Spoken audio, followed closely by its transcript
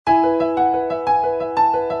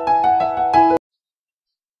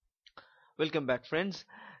Welcome back, friends.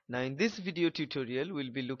 Now in this video tutorial we'll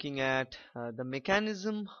be looking at the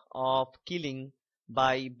mechanism of killing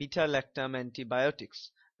by beta-lactam antibiotics,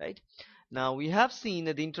 right? Now we have seen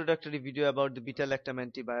the introductory video about the beta-lactam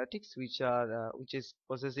antibiotics, which is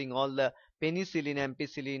possessing all the penicillin,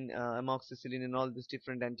 ampicillin, amoxicillin and all these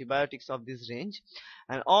different antibiotics of this range,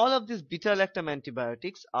 and all of these beta-lactam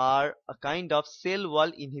antibiotics are a kind of cell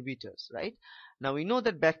wall inhibitors, right? Now we know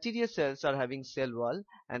that bacteria cells are having cell wall,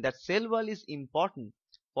 and that cell wall is important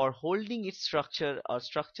for holding its structure or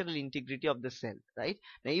structural integrity of the cell, right?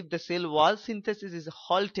 Now if the cell wall synthesis is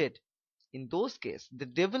halted, in those cases the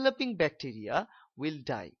developing bacteria will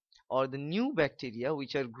die, or the new bacteria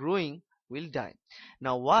which are growing will die.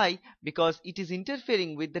 Now why? Because it is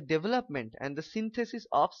interfering with the development and the synthesis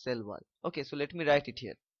of cell wall. Okay, so let me write it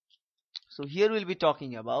here. So here we'll be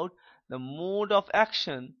talking about the mode of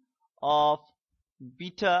action of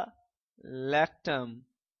beta-lactam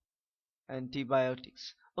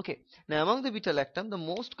antibiotics. Okay, now among the beta-lactam, the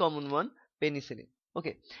most common one, penicillin.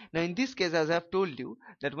 Okay, now in this case, as I have told you,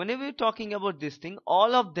 that whenever you're talking about this thing,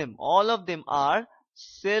 all of them are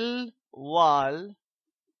cell wall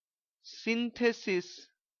synthesis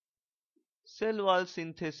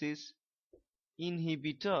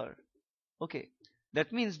inhibitor. Okay,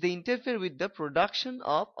 that means they interfere with the production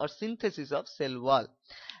of or synthesis of cell wall,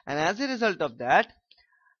 and as a result of that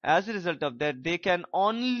they can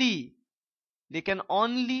only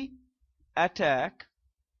attack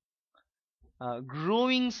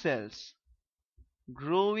growing cells.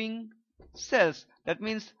 That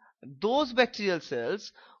means those bacterial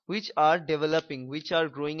cells which are developing, which are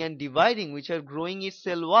growing and dividing, which are growing its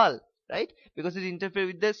cell wall, right? Because it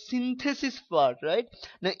interferes with the synthesis part, right?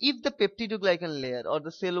 Now if the peptidoglycan layer or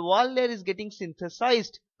the cell wall layer is getting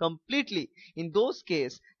synthesized completely, in those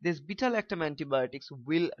cases this beta-lactam antibiotics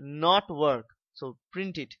will not work. So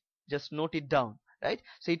print it, just note it down, right?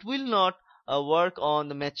 So it will not work on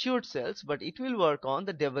the matured cells, but it will work on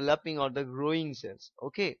the developing or the growing cells.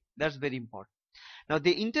 Okay, that's very important. Now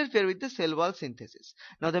they interfere with the cell wall synthesis.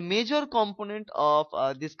 Now the major component of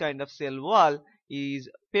this kind of cell wall is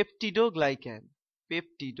peptidoglycan,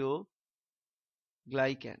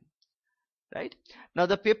 right? Now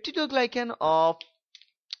the peptidoglycan of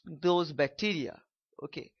those bacteria,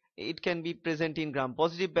 okay, it can be present in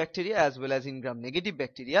gram-positive bacteria as well as in gram-negative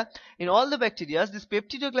bacteria. In all the bacteria, this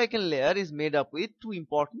peptidoglycan layer is made up with two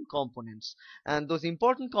important components, and those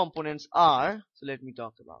important components are, so let me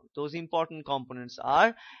talk about those important components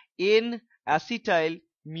are N-acetyl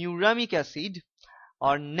muramic acid,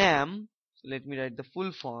 or NAM. So let me write the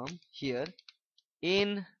full form here.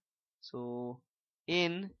 N-acetyl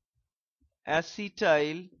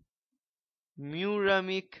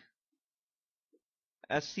muramic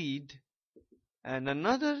acid, and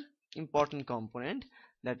another important component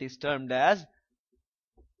that is termed as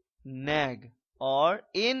NAG, or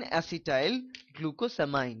N-acetyl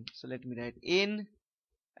glucosamine. So let me write N-acetyl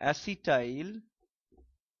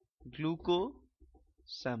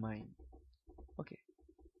glucosamine. Okay,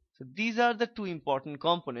 so these are the two important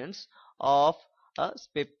components of a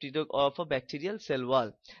bacterial cell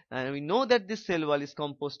wall, and we know that this cell wall is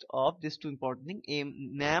composed of these two important things,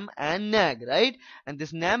 NAM and NAG, right? And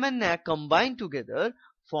this NAM and NAG combined together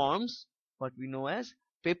forms what we know as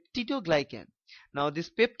peptidoglycan. Now this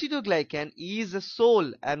peptidoglycan is the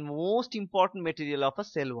sole and most important material of a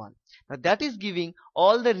cell wall. Now that is giving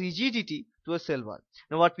all the rigidity to a cell wall.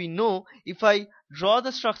 Now what we know, if I draw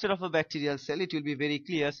the structure of a bacterial cell, it will be very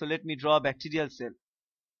clear. So let me draw a bacterial cell.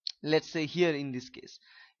 Let's say here in this case,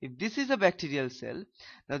 if this is a bacterial cell,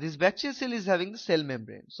 now this bacterial cell is having the cell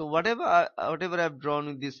membrane. So whatever I've drawn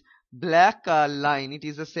with this black line, it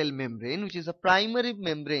is a cell membrane, which is a primary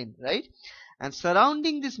membrane, right? And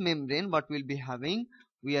surrounding this membrane, what we'll be having,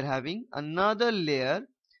 we are having another layer,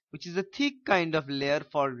 which is a thick kind of layer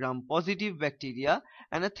for gram-positive bacteria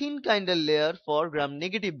and a thin kind of layer for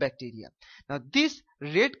gram-negative bacteria. Now this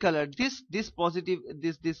red color, this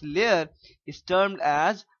layer is termed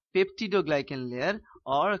as peptidoglycan layer,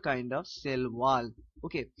 or a kind of cell wall.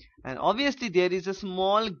 Okay, and obviously there is a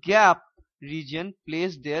small gap region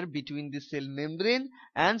placed there between the cell membrane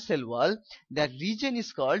and cell wall. That region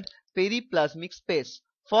is called periplasmic space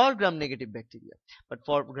for gram-negative bacteria, but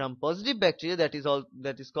for gram-positive bacteria that is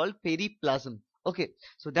called periplasm. Okay,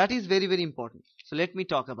 so that is very, very important. So let me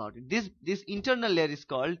talk about it. This internal layer is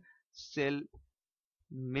called cell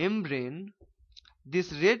membrane.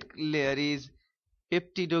 This red layer is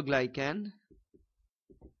peptidoglycan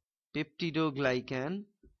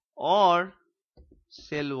or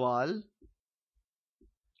cell wall,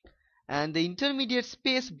 and the intermediate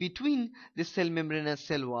space between the cell membrane and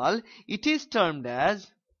cell wall, it is termed as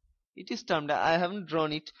it is termed, I haven't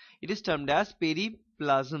drawn it, it is termed as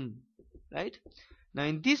periplasm, right? Now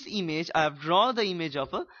in this image I have drawn the image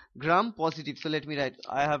of a gram positive. So let me write,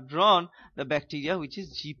 I have drawn the bacteria which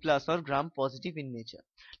is G plus or gram positive in nature.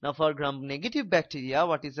 Now for gram negative bacteria,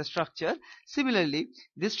 what is the structure? Similarly,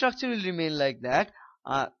 this structure will remain like that,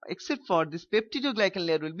 except for this peptidoglycan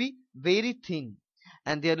layer will be very thin,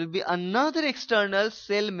 and there will be another external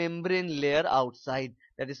cell membrane layer outside,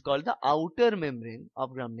 that is called the outer membrane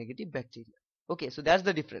of gram negative bacteria. Okay, so that's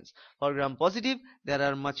the difference. For gram positive, there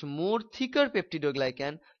are much more thicker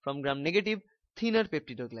peptidoglycan. From gram negative, thinner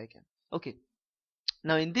peptidoglycan. Okay,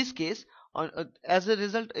 now in this case, as a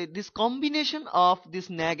result, this combination of this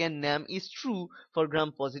NAG and NAM is true for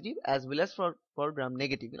gram positive as well as for gram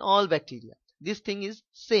negative in all bacteria. This thing is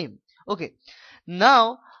same. Okay,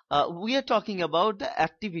 now we are talking about the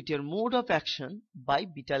activity or mode of action by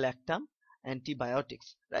beta-lactam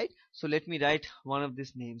antibiotics, right? So let me write one of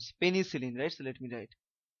these names, penicillin, right? So let me write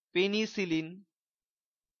penicillin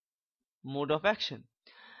mode of action.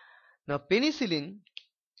 Now penicillin,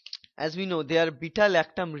 as we know, they are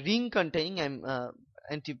beta-lactam ring containing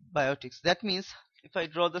antibiotics. That means if I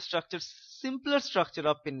draw the structure, simpler structure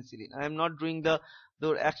of penicillin, I am not drawing the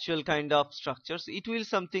actual kind of structure, so it will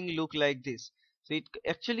something look like this. So it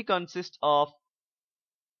actually consists of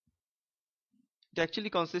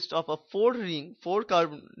a 4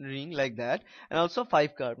 carbon ring like that, and also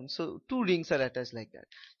 5 carbons. So 2 rings are attached like that.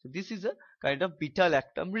 So this is a kind of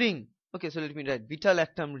beta-lactam ring. Okay, so let me write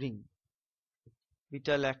beta-lactam ring.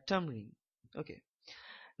 Beta-lactam ring. Okay.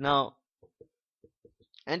 Now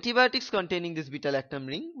antibiotics containing this beta-lactam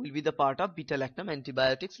ring will be the part of beta-lactam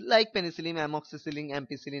antibiotics like penicillin, amoxicillin,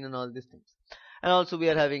 ampicillin and all these things. And also we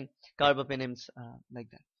are having carbapenems like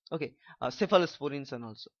that. Okay, cephalosporins and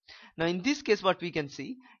also. Now in this case what we can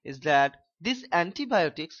see is that these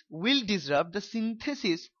antibiotics will disrupt the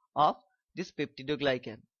synthesis of this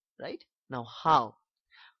peptidoglycan, right? Now how?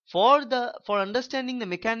 For understanding the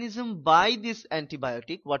mechanism by this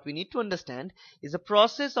antibiotic, what we need to understand is the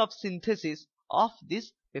process of synthesis of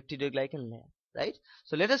this peptidoglycan layer, right?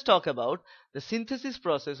 So let us talk about the synthesis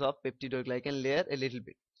process of peptidoglycan layer a little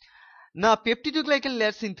bit. Now peptidoglycan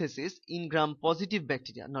layer synthesis in gram positive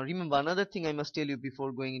bacteria. Now remember, another thing I must tell you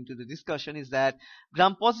before going into the discussion is that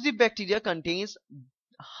gram positive bacteria contains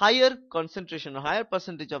higher concentration or higher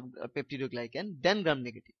percentage of peptidoglycan than gram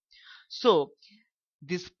negative. So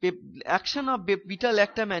this action of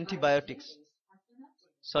beta-lactam antibiotics,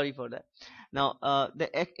 sorry for that. Now the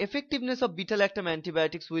effectiveness of beta-lactam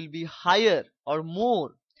antibiotics will be higher or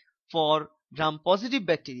more for gram positive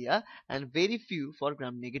bacteria and very few for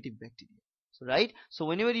gram negative bacteria. So right, so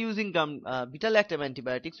whenever using beta-lactam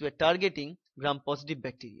antibiotics, we are targeting gram positive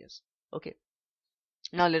bacteria. Okay,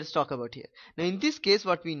 now let us talk about here. Now in this case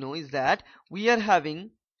what we know is that we are having,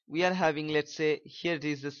 let's say here it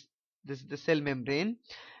is this is the cell membrane.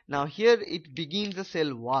 Now here it begins the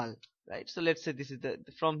cell wall, right? So let's say this is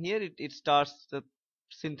from here it starts the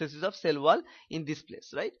synthesis of cell wall in this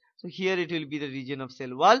place, right? So here it will be the region of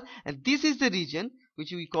cell wall, and this is the region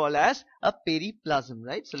which we call as a periplasm,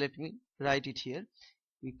 right? So let me write it here.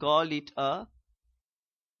 We call it a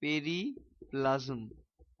periplasm,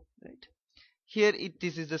 right? Here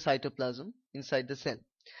this is the cytoplasm inside the cell.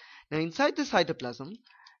 Now inside the cytoplasm,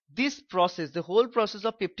 this process, the whole process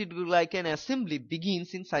of peptidoglycan assembly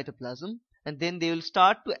begins in cytoplasm, and then they will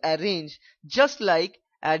start to arrange just like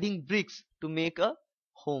adding bricks to make a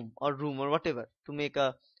home or room or whatever, to make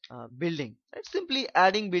a building. Right? Simply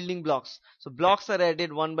adding building blocks. So blocks are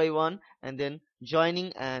added one by one and then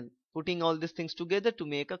joining and putting all these things together to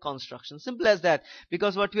make a construction. Simple as that.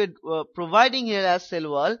 Because what we are providing here as cell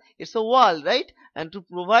wall, it's a wall, right? And to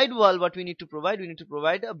provide wall, what we need to provide? We need to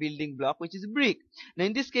provide a building block, which is brick. Now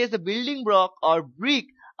in this case, the building block or brick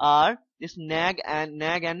are this NAG and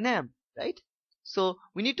NAM, right? So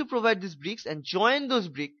we need to provide these bricks and join those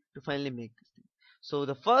bricks to finally make this thing. So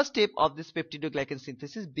the first step of this peptidoglycan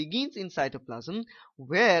synthesis begins in cytoplasm,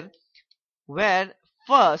 where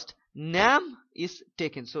first NAM is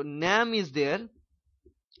taken. So NAM is there.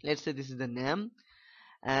 Let's say this is the NAM,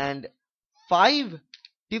 and 5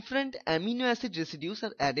 different amino acid residues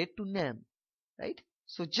are added to NAM, right?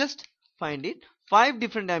 So just find it. 5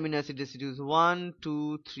 different amino acid residues. 1,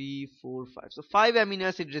 2, 3, 4, 5. So 5 amino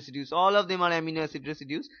acid residues. All of them are amino acid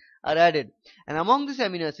residues are added. And among these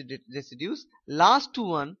amino acid residues, last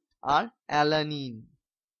 2 are alanine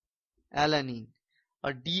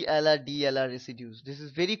or DLR residues. This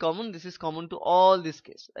is very common. This is common to all this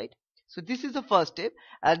case, right? So this is the first step,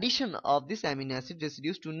 addition of this amino acid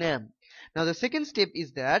residues to NAM. Now the second step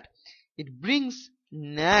is that it brings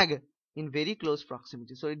NAG in very close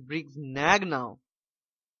proximity. So it brings NAG now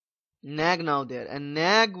NAG now there, and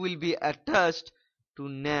NAG will be attached to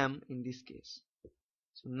NAM in this case.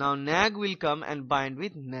 So now NAG will come and bind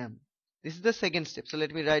with NAM. This is the second step. So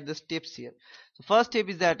let me write the steps here. So first step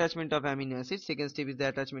is the attachment of amino acid. Second step is the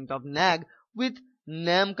attachment of NAG with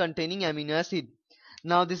NAM containing amino acid.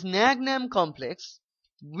 Now this NAG-NAM complex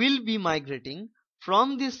will be migrating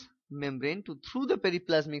from this membrane to through the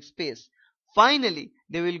periplasmic space. Finally,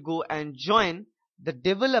 they will go and join the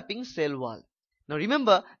developing cell wall. Now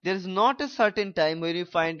remember, there is not a certain time where you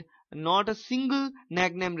find not a single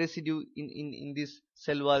NAG-NAM residue in this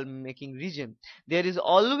cell wall making region. There is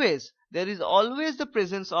always the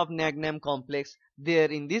presence of NAG-NAM complex there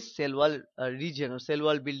in this cell wall region or cell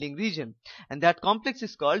wall building region, and that complex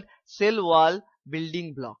is called cell wall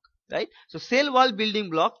building block, right? So cell wall building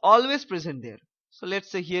block always present there. So let's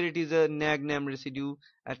say here it is a NAG-NAM residue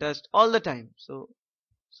attached all the time. So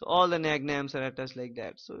all the NAG-NAMs are attached like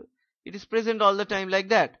that. So it is present all the time like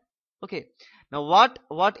that. Okay. Now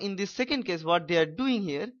what in this second case, what they are doing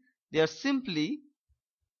here, they are simply,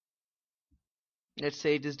 let's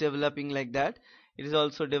say it is developing like that. It is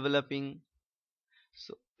also developing.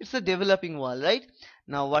 So it's a developing wall, right?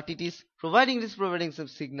 Now what it is providing some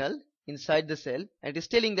signal inside the cell, and it is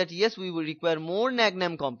telling that yes, we will require more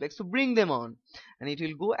NAG-NAM complex to bring them on, and it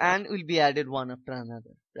will go and will be added one after another,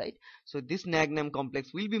 right? So this NAG-NAM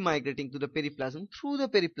complex will be migrating to the periplasm. Through the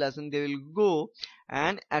periplasm they will go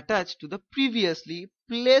and attach to the previously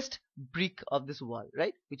placed brick of this wall,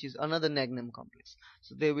 right, which is another NAG-NAM complex.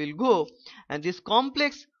 So they will go and this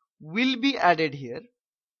complex will be added here,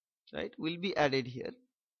 right, will be added here.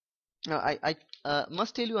 Now I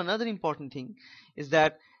must tell you another important thing is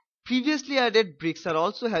that previously added bricks are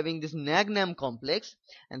also having this NAG-NAM complex,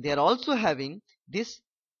 and they are also having this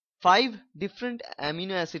 5 different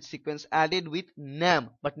amino acid sequence added with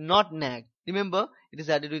NAM but not NAG. Remember, it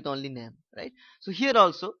is added with only NAM, right? So here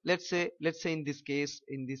also, let's say in this case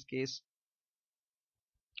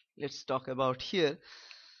let's talk about here.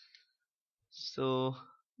 So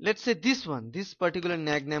let's say this particular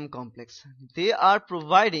NAG-NAM complex, they are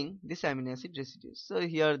providing this amino acid residues. So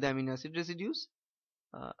here are the amino acid residues.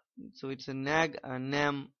 So it's a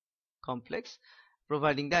NAG-NAM complex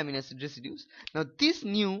providing the amino acid residues. Now this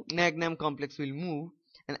new NAG-NAM complex will move,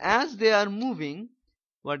 and as they are moving,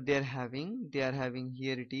 what they are having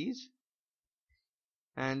here it is,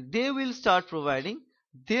 and they will start providing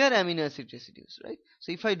their amino acid residues, right?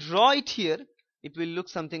 So if I draw it here, it will look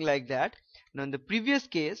something like that. Now in the previous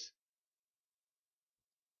case,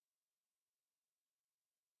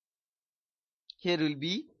 here will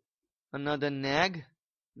be another NAG,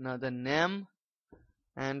 another NAM,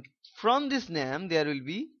 and from this NAM there will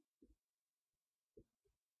be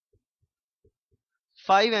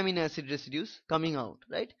 5 amino acid residues coming out,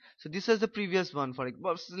 right? So this is the previous one. For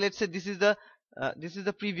example, so let's say this is the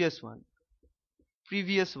previous one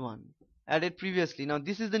added previously. Now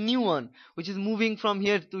this is the new one which is moving from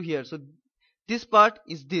here to here. So this part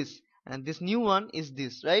is this, and this new one is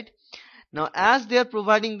this, right? Now as they are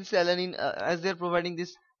providing this alanine, as they are providing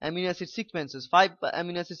this amino acid sequences, 5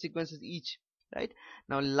 amino acid sequences each, right?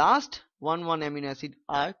 Now last one amino acid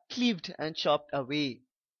are cleaved and chopped away.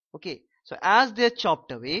 Okay, so as they are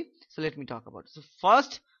chopped away, so let me talk about it. So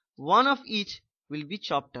first one of each will be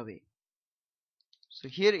chopped away. So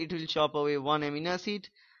here it will chop away one amino acid,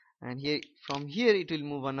 and here from here it will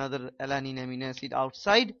move another alanine amino acid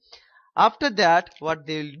outside. After that, what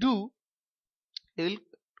they will do, they will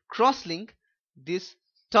cross-link this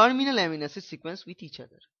terminal amino acid sequence with each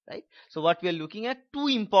other, right? So what we are looking at, 2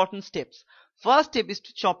 important steps. First step is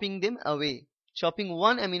to chopping them away, chopping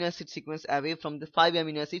one amino acid sequence away from the 5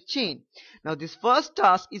 amino acid chain. Now this first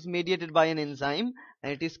task is mediated by an enzyme,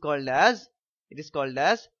 and it is called as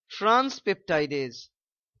transpeptidase.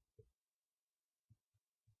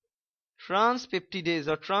 Transpeptidase.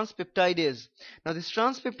 Now this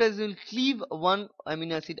transpeptidase will cleave one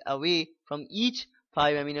amino acid away from each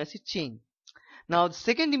 5 amino acid chain. Now the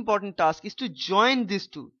second important task is to join these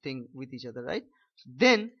 2 things with each other, right?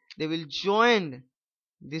 Then they will join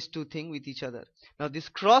these 2 things with each other. Now this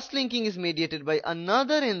cross linking is mediated by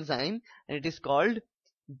another enzyme, and it is called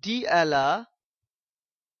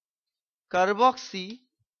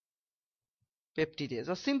D-alpha-carboxypeptidase,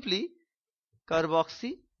 or simply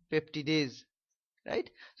carboxypeptidase, right?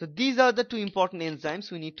 So these are the 2 important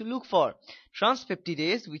enzymes we need to look for.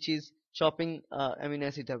 Transpeptidase, which is chopping amino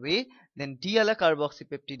acid away, then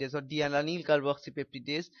D-alpha-carboxypeptidase or D-alanyl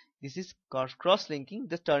carboxypeptidase, this is cross-linking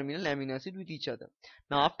the terminal amino acid with each other.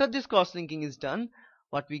 Now after this cross-linking is done,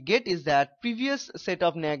 what we get is that previous set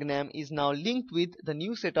of NAG-NAM is now linked with the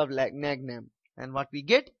new set of NAG-NAM, and what we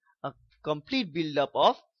get, a complete build-up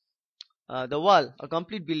of the wall or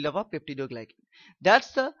complete buildup of peptidoglycan.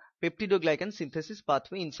 That's the peptidoglycan synthesis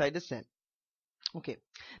pathway inside the cell. Okay,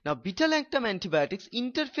 now beta-lactam antibiotics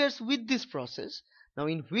interferes with this process. Now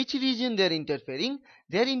in which region they are interfering?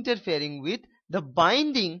 They are interfering with the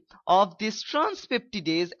binding of this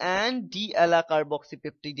transpeptidase and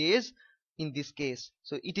D-allocarboxypeptidase in this case.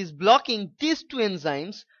 So it is blocking these two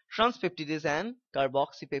enzymes, transpeptidase and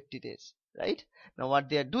carboxypeptidase. Right? Now what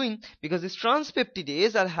they are doing, because these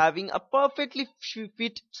transpeptidase are having a perfectly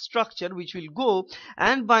fit structure which will go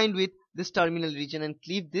and bind with this terminal region and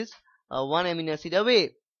cleave this one amino acid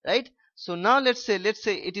away, right? So now let's say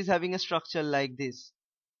it is having a structure like this.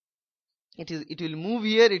 It will move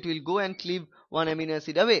here, it will go and cleave one amino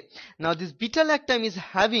acid away. Now this beta-lactam is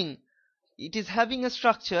having a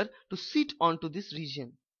structure to sit onto this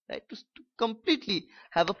region, right? To completely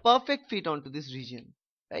have a perfect fit onto this region,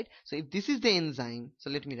 right? So if this is the enzyme, so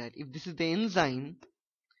let me write, if this is the enzyme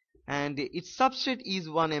and its substrate is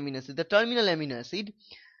one amino acid, the terminal amino acid,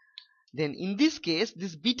 then in this case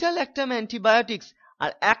this beta-lactam antibiotics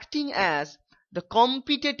are acting as the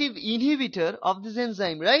competitive inhibitor of this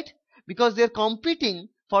enzyme, right? Because they are competing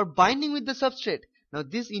for binding with the substrate. Now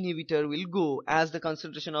this inhibitor will go, as the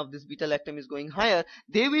concentration of this beta-lactam is going higher,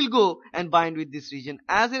 they will go and bind with this region.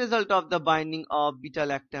 As a result of the binding of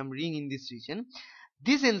beta-lactam ring in this region,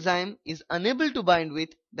 this enzyme is unable to bind with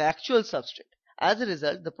the actual substrate. As a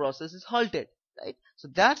result, the process is halted, right? So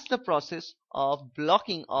that's the process of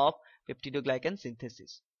blocking of peptidoglycan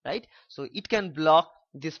synthesis, right? So it can block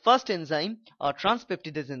this first enzyme or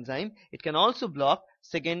transpeptidase enzyme. It can also block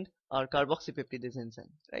second or carboxypeptidase enzyme,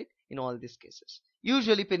 right? In all these cases,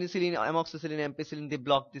 usually penicillin, amoxicillin, ampicillin, they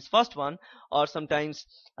block this first one, or sometimes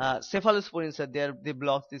cephalosporins are there, they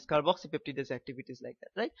block this carboxypeptidase activities like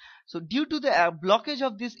that, right? So due to the blockage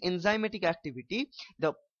of this enzymatic activity,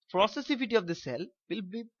 the processivity of the cell will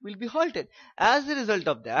be halted. As a result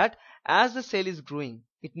of that, as the cell is growing,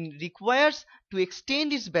 it requires to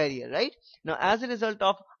extend its barrier, right? Now as a result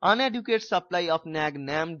of inadequate supply of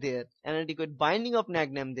NAG-NAM there, inadequate binding of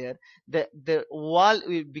NAG-NAM there, the wall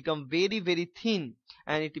will become very thin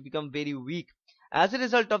and it will become very weak. As a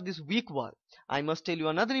result of this weak wall, I must tell you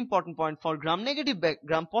another important point. For gram-negative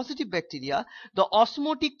gram-positive bacteria, the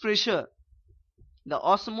osmotic pressure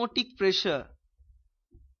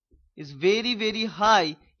is very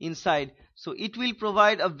high inside, so it will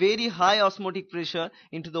provide a very high osmotic pressure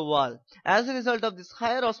into the wall. As a result of this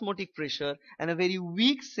higher osmotic pressure and a very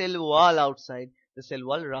weak cell wall outside, the cell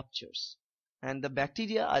wall ruptures and the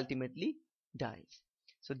bacteria ultimately dies.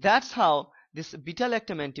 So that's how this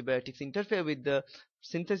beta-lactam antibiotics interfere with the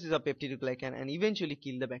synthesis of peptidoglycan and eventually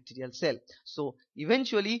kill the bacterial cell. So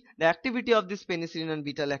eventually the activity of this penicillin and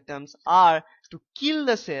beta-lactams are to kill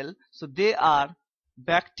the cell, so they are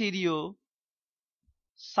bactericidal.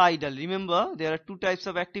 Remember, there are two types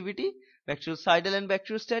of activity, bactericidal and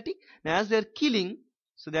bacteriostatic. Now as they are killing,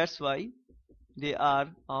 so that's why they are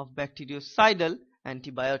of bactericidal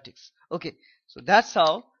antibiotics. Okay, so that's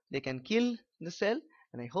how they can kill the cell,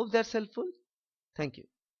 and I hope that's helpful. Thank you.